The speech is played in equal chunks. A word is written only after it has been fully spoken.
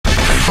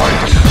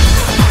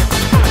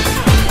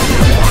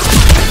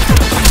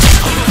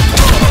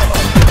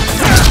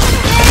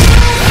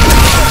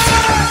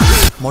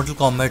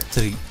Mortal Kombat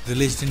 3,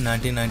 released in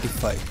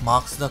 1995,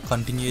 marks the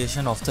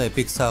continuation of the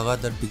epic saga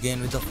that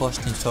began with the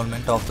first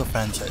installment of the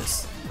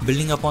franchise,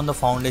 building upon the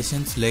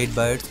foundations laid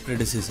by its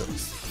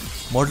predecessors.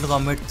 Mortal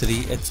Kombat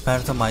 3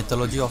 expands the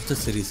mythology of the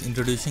series,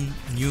 introducing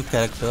new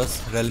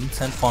characters, realms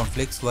and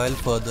conflicts while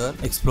further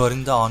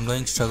exploring the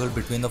ongoing struggle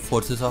between the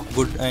forces of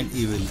good and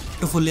evil.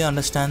 To fully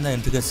understand the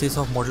intricacies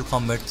of Mortal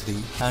Kombat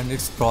 3 and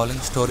its sprawling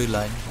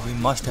storyline, we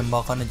must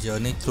embark on a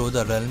journey through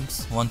the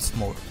realms once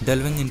more,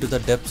 delving into the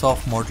depths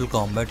of Mortal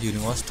Kombat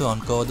universe to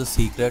uncover the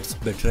secrets,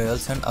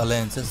 betrayals and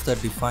alliances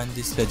that define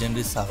this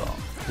legendary saga.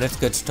 Let's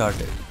get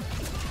started.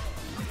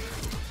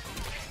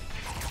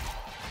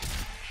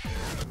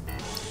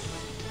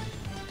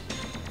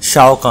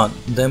 Shao Kahn,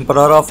 the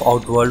Emperor of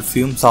Outworld,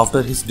 fumes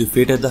after his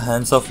defeat at the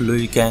hands of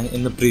Liu Kang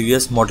in the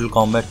previous Mortal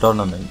Kombat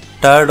tournament.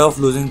 Tired of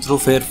losing through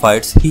fair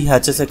fights, he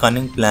hatches a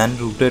cunning plan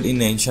rooted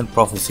in ancient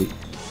prophecy.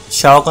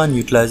 Shao Kahn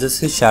utilizes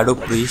his shadow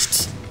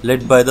priests,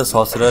 led by the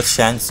sorcerer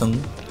Shang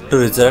Tsung, to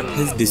resurrect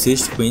his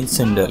deceased queen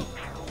Sindel.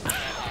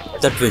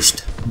 The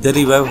twist: they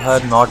revive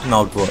her not in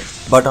Outworld,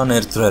 but on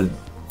Earthrealm.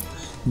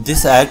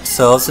 This act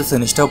serves a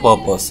sinister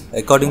purpose.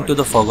 According to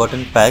the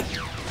Forgotten Pact,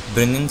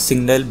 bringing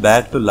Sindel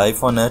back to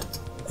life on Earth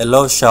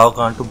allows Shao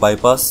Kahn to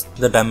bypass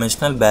the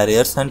dimensional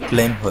barriers and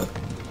claim her,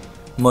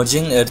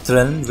 merging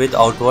Earthrealm with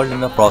Outworld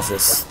in the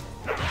process.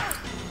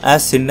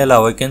 As Sindel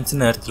awakens in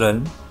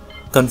Earthrealm,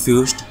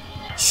 confused,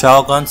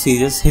 Shao Kahn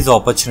seizes his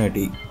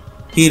opportunity.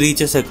 He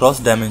reaches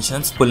across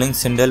dimensions, pulling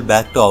Sindel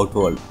back to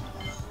Outworld.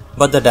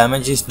 But the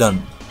damage is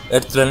done.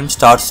 Earthrealm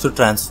starts to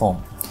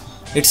transform,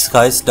 its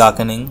skies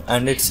darkening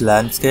and its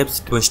landscapes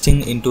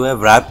twisting into a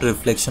wrapped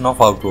reflection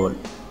of Outworld.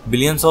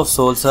 Billions of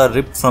souls are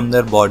ripped from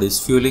their bodies,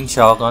 fueling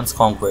Shao Kahn's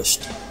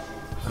conquest.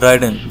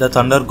 Raiden, the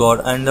Thunder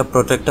God and the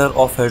protector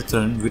of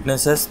Earthrealm,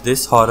 witnesses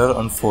this horror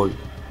unfold.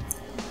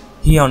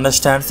 He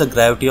understands the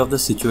gravity of the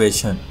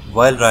situation.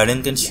 While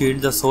Raiden can shield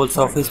the souls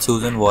of his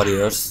chosen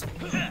warriors,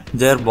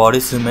 their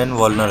bodies remain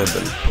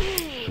vulnerable.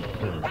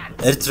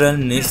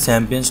 Earthrealm needs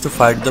champions to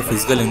fight the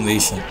physical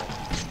invasion.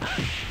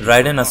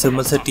 Raiden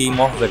assembles a team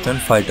of veteran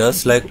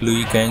fighters like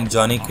Liu Kang,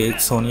 Johnny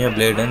Cage, Sonya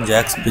Blade and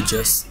Jax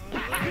Bridges.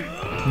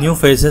 New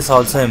faces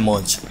also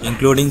emerge,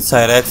 including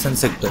Cyrax and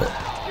Sector,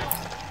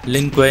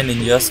 Lin Kuei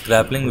ninjas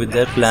grappling with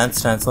their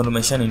clan's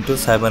transformation into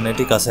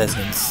cybernetic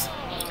assassins,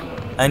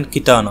 and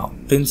Kitana,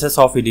 Princess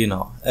of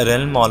Edena, a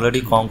realm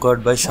already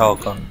conquered by Shao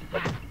Kahn.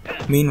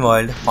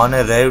 Meanwhile, on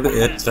a ravaged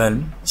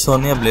Earthrealm,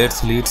 Sonya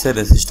Blades leads a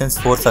resistance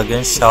force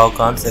against Shao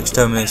Kahn's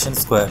extermination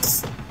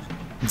squads.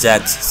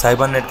 Jax,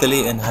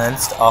 cybernetically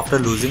enhanced after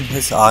losing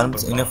his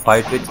arms in a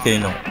fight with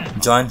Kano,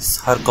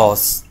 joins her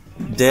cause.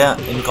 They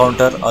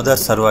encounter other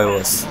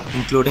survivors,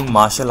 including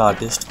martial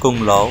artist Kung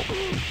Lao,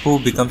 who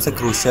becomes a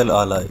crucial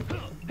ally.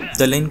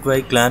 The Lin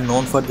Kuei clan,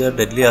 known for their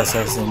deadly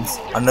assassins,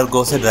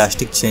 undergoes a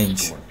drastic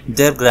change.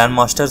 Their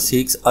grandmaster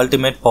seeks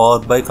ultimate power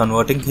by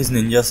converting his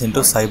ninjas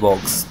into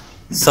cyborgs.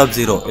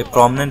 Sub-Zero, a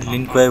prominent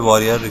Lin Kuei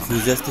warrior,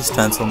 refuses this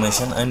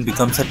transformation and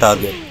becomes a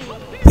target.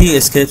 He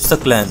escapes the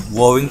clan,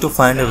 vowing to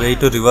find a way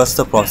to reverse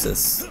the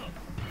process.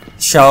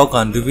 Shao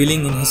Kahn,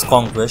 revealing in his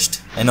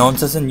conquest,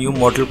 announces a new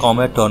Mortal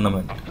Kombat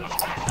tournament.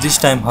 This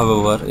time,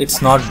 however,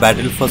 it's not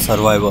battle for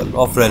survival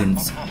of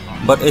realms,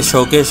 but a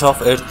showcase of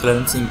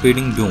Earthrealm's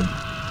impending doom.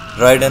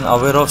 Raiden,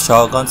 aware of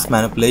Shao Kahn's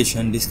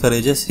manipulation,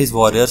 discourages his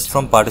warriors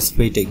from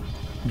participating.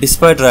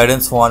 Despite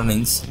Raiden's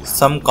warnings,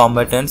 some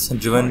combatants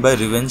driven by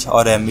revenge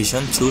or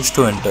ambition choose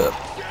to enter.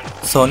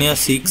 Sonya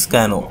seeks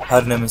Kano,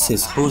 her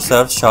nemesis, who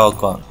serves Shao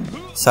Kahn.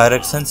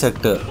 Cyrax and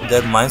Sector,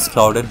 their minds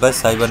clouded by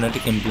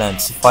cybernetic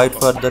implants, fight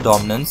for the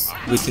dominance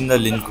within the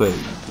Lin Kuei.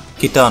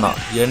 Kitana,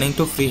 yearning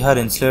to free her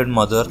enslaved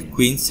mother,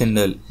 Queen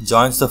Sindel,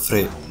 joins the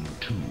fray.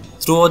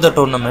 Throughout the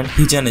tournament,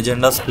 hidden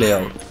agendas play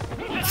out.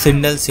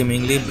 Sindel,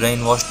 seemingly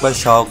brainwashed by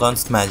Shao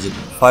Kahn's magic,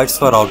 fights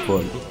for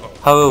Outworld.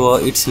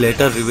 However, it's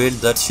later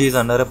revealed that she is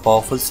under a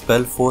powerful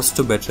spell forced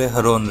to betray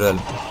her own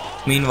realm.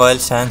 Meanwhile,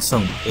 Shang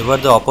Tsung, ever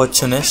the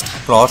opportunist,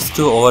 plots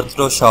to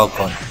overthrow Shao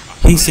Kahn.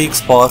 He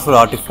seeks powerful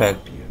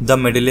artifact, the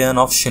Medallion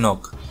of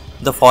Shinnok,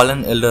 the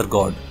fallen Elder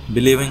God,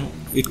 believing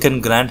it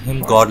can grant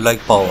him godlike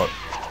power.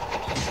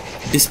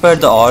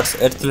 Despite the odds,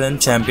 Earthrealm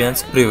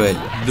champions prevail.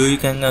 Liu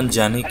Kang and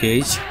Johnny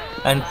Cage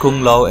and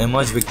Kung Lao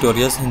emerge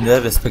victorious in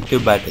their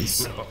respective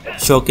battles,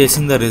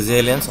 showcasing the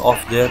resilience of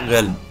their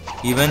realm.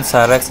 Even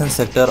Cyrax and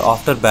Sector,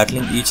 after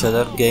battling each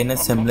other, gain a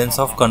semblance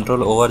of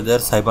control over their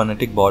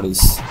cybernetic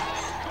bodies.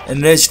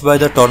 Enraged by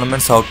the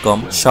tournament's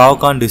outcome, Shao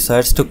Kahn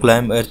decides to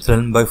climb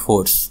Earthrealm by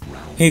force.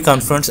 He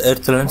confronts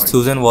Earthrealm's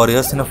chosen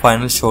warriors in a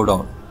final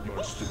showdown.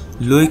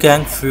 Liu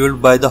Kang, fueled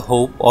by the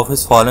hope of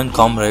his fallen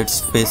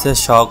comrades, faces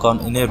Shao Kahn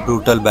in a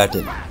brutal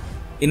battle.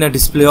 In a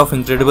display of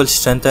incredible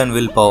strength and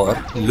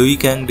willpower, Liu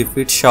Kang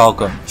defeats Shao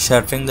Kahn,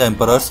 shattering the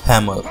Emperor's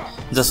hammer,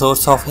 the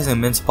source of his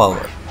immense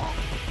power.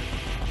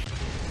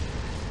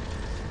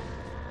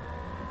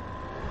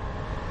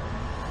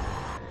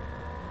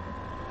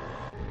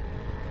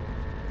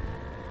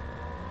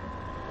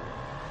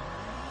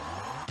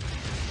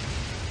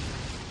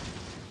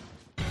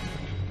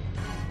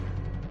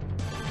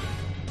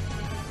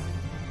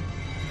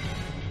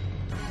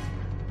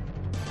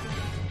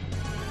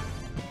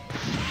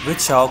 With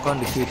Shao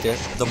Kahn defeated,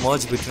 the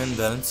merge between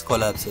realms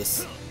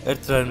collapses.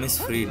 Earthrealm is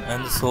freed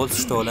and the souls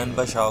stolen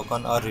by Shao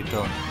Kahn are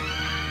returned.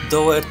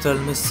 Though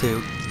Earthrealm is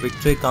saved,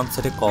 victory comes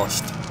at a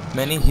cost.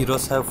 Many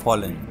heroes have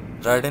fallen.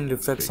 Raiden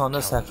reflects on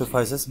the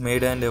sacrifices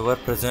made and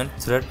ever-present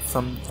threat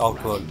from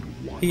Outworld.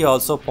 He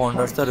also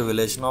ponders the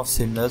revelation of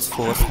Cinder's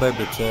force by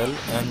betrayal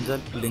and the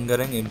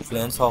lingering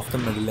influence of the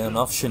Medallion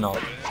of Shinnok.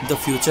 The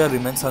future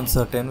remains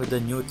uncertain with the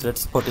new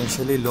threats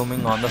potentially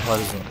looming on the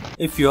horizon.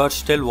 If you are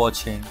still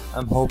watching,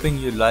 I'm hoping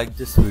you liked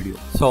this video.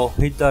 So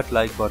hit that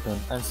like button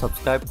and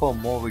subscribe for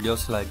more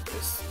videos like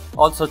this.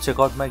 Also check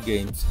out my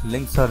games,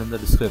 links are in the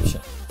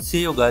description.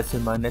 See you guys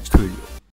in my next video.